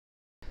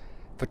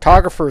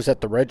Photographers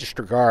at the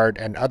Register Guard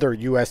and other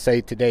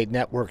USA Today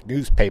Network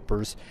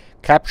newspapers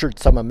captured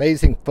some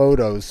amazing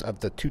photos of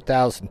the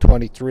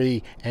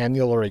 2023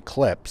 annular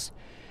eclipse,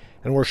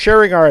 and we're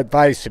sharing our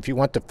advice if you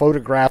want to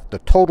photograph the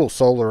total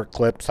solar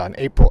eclipse on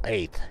April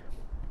 8th.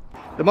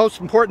 The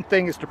most important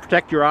thing is to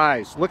protect your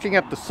eyes. Looking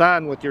at the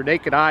sun with your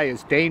naked eye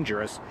is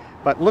dangerous,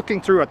 but looking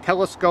through a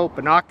telescope,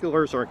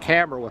 binoculars, or a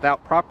camera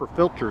without proper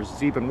filters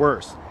is even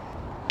worse.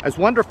 As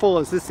wonderful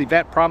as this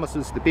event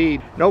promises to be,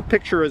 no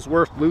picture is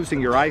worth losing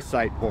your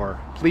eyesight for.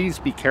 Please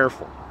be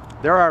careful.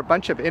 There are a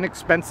bunch of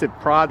inexpensive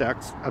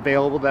products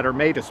available that are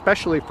made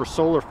especially for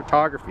solar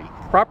photography.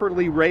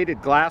 Properly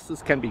rated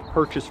glasses can be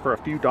purchased for a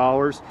few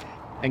dollars,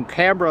 and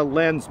camera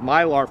lens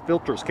mylar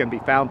filters can be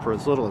found for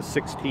as little as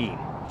 $16.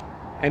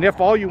 And if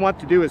all you want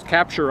to do is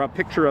capture a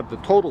picture of the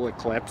total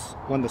eclipse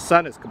when the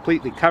sun is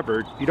completely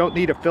covered, you don't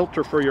need a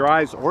filter for your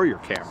eyes or your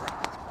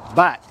camera.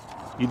 But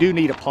you do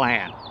need a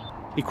plan.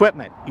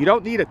 Equipment. You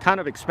don't need a ton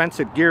of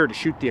expensive gear to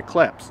shoot the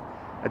eclipse.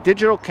 A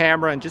digital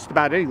camera and just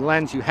about any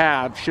lens you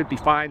have should be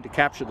fine to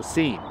capture the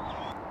scene.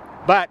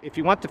 But if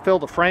you want to fill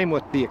the frame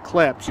with the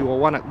eclipse, you will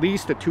want at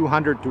least a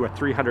 200 to a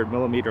 300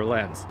 millimeter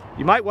lens.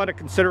 You might want to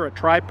consider a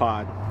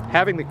tripod.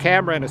 Having the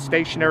camera in a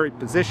stationary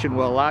position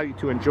will allow you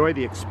to enjoy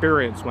the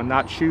experience when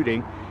not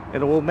shooting,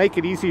 and it will make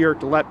it easier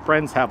to let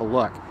friends have a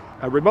look.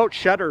 A remote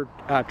shutter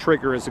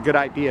trigger is a good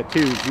idea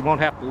too. You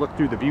won't have to look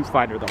through the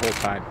viewfinder the whole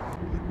time.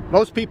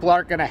 Most people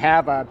aren't going to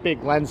have a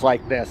big lens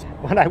like this.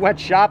 When I went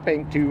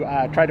shopping to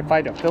try to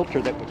find a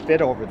filter that would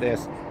fit over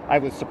this, I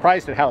was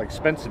surprised at how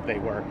expensive they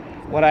were.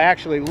 When I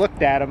actually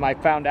looked at them, I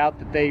found out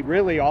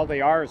that all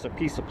they are is a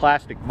piece of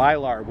plastic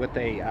mylar with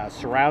a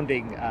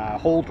surrounding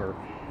holder.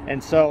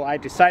 And so I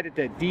decided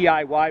to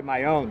DIY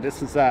my own.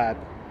 This is a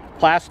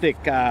plastic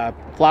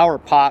flower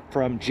pot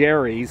from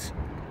Jerry's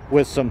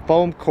with some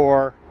foam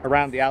core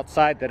around the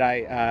outside that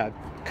I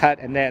cut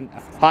and then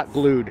hot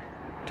glued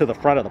to the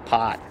front of the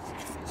pot.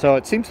 So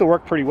it seems to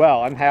work pretty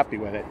well. I'm happy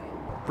with it.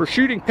 For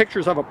shooting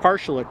pictures of a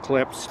partial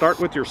eclipse, start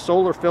with your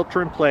solar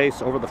filter in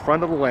place over the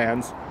front of the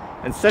lens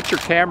and set your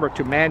camera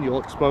to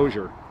manual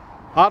exposure.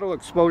 Auto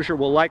exposure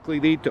will likely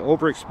lead to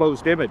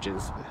overexposed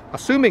images.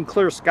 Assuming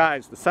clear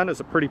skies, the sun is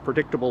a pretty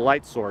predictable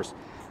light source.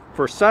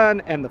 For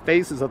sun and the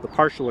phases of the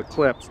partial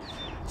eclipse,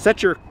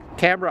 set your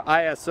camera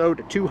ISO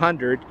to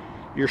 200,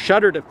 your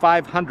shutter to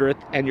 500,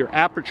 and your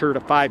aperture to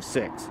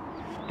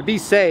 5.6. To be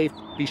safe,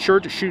 be sure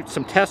to shoot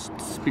some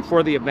tests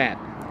before the event.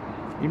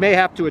 You may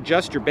have to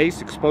adjust your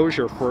base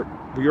exposure for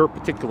your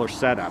particular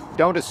setup.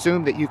 Don't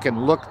assume that you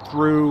can look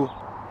through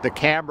the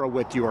camera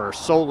with your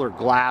solar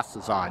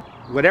glasses on.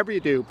 Whatever you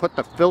do, put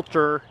the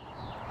filter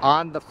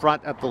on the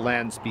front of the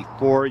lens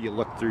before you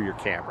look through your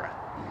camera.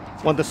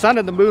 When the sun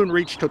and the moon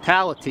reach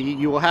totality,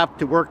 you will have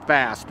to work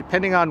fast.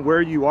 Depending on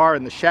where you are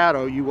in the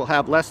shadow, you will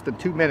have less than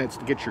 2 minutes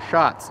to get your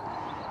shots.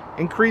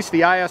 Increase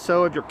the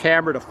ISO of your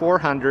camera to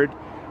 400,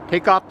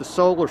 take off the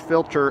solar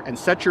filter, and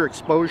set your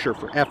exposure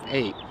for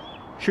f8.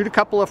 Shoot a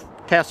couple of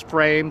test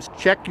frames,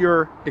 check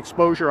your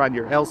exposure on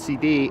your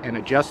LCD, and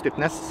adjust if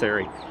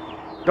necessary.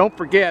 Don't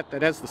forget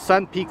that as the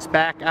sun peeks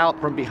back out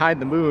from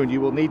behind the moon, you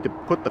will need to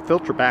put the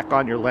filter back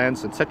on your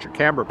lens and set your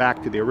camera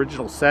back to the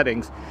original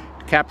settings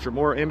to capture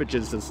more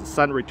images as the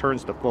sun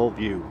returns to full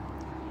view.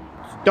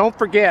 Don't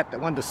forget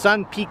that when the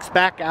sun peeks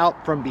back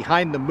out from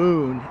behind the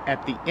moon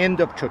at the end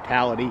of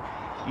totality,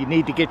 you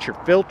need to get your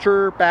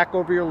filter back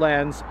over your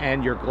lens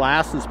and your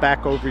glasses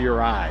back over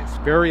your eyes.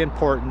 Very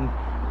important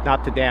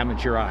not to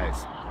damage your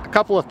eyes. A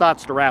couple of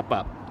thoughts to wrap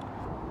up.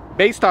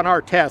 Based on our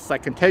tests, I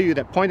can tell you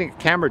that pointing a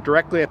camera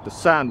directly at the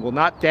sun will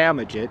not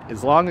damage it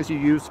as long as you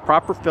use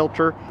proper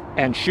filter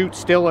and shoot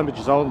still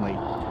images only.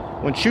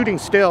 When shooting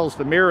stills,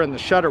 the mirror and the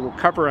shutter will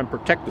cover and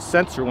protect the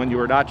sensor when you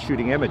are not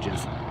shooting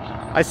images.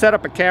 I set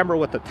up a camera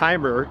with a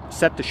timer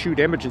set to shoot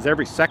images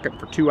every second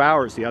for 2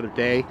 hours the other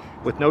day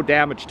with no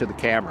damage to the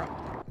camera.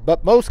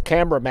 But most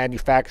camera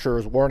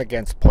manufacturers warn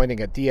against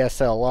pointing a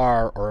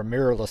DSLR or a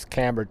mirrorless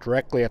camera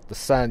directly at the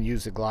sun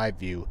using live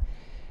view.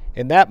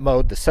 In that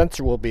mode, the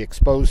sensor will be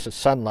exposed to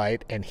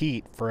sunlight and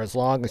heat for as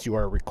long as you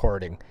are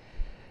recording.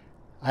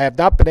 I have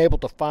not been able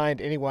to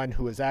find anyone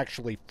who has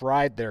actually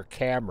fried their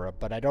camera,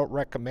 but I don't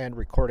recommend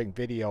recording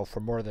video for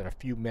more than a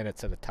few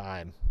minutes at a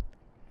time.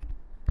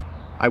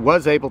 I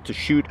was able to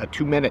shoot a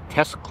 2-minute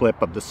test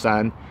clip of the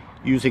sun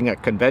using a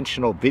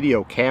conventional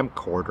video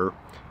camcorder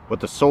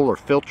with a solar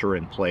filter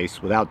in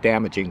place without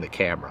damaging the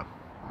camera.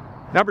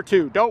 Number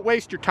 2, don't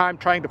waste your time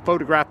trying to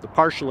photograph the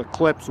partial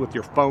eclipse with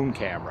your phone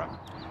camera.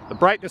 The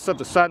brightness of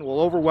the sun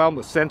will overwhelm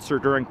the sensor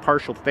during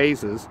partial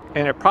phases,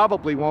 and it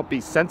probably won't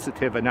be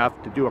sensitive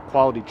enough to do a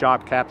quality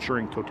job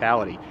capturing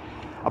totality.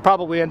 I'll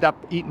probably end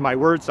up eating my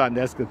words on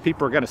this because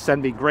people are going to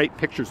send me great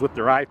pictures with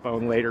their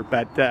iPhone later,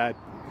 but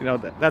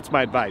that's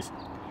my advice.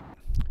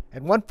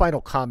 And one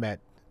final comment.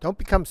 Don't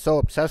become so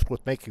obsessed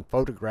with making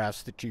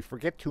photographs that you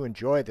forget to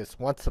enjoy this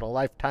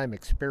once-in-a-lifetime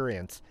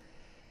experience.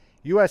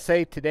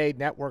 USA Today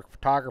Network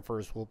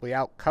photographers will be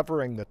out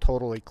covering the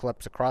total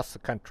eclipse across the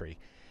country.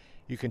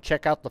 You can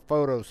check out the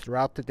photos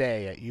throughout the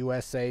day at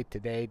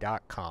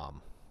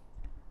usatoday.com.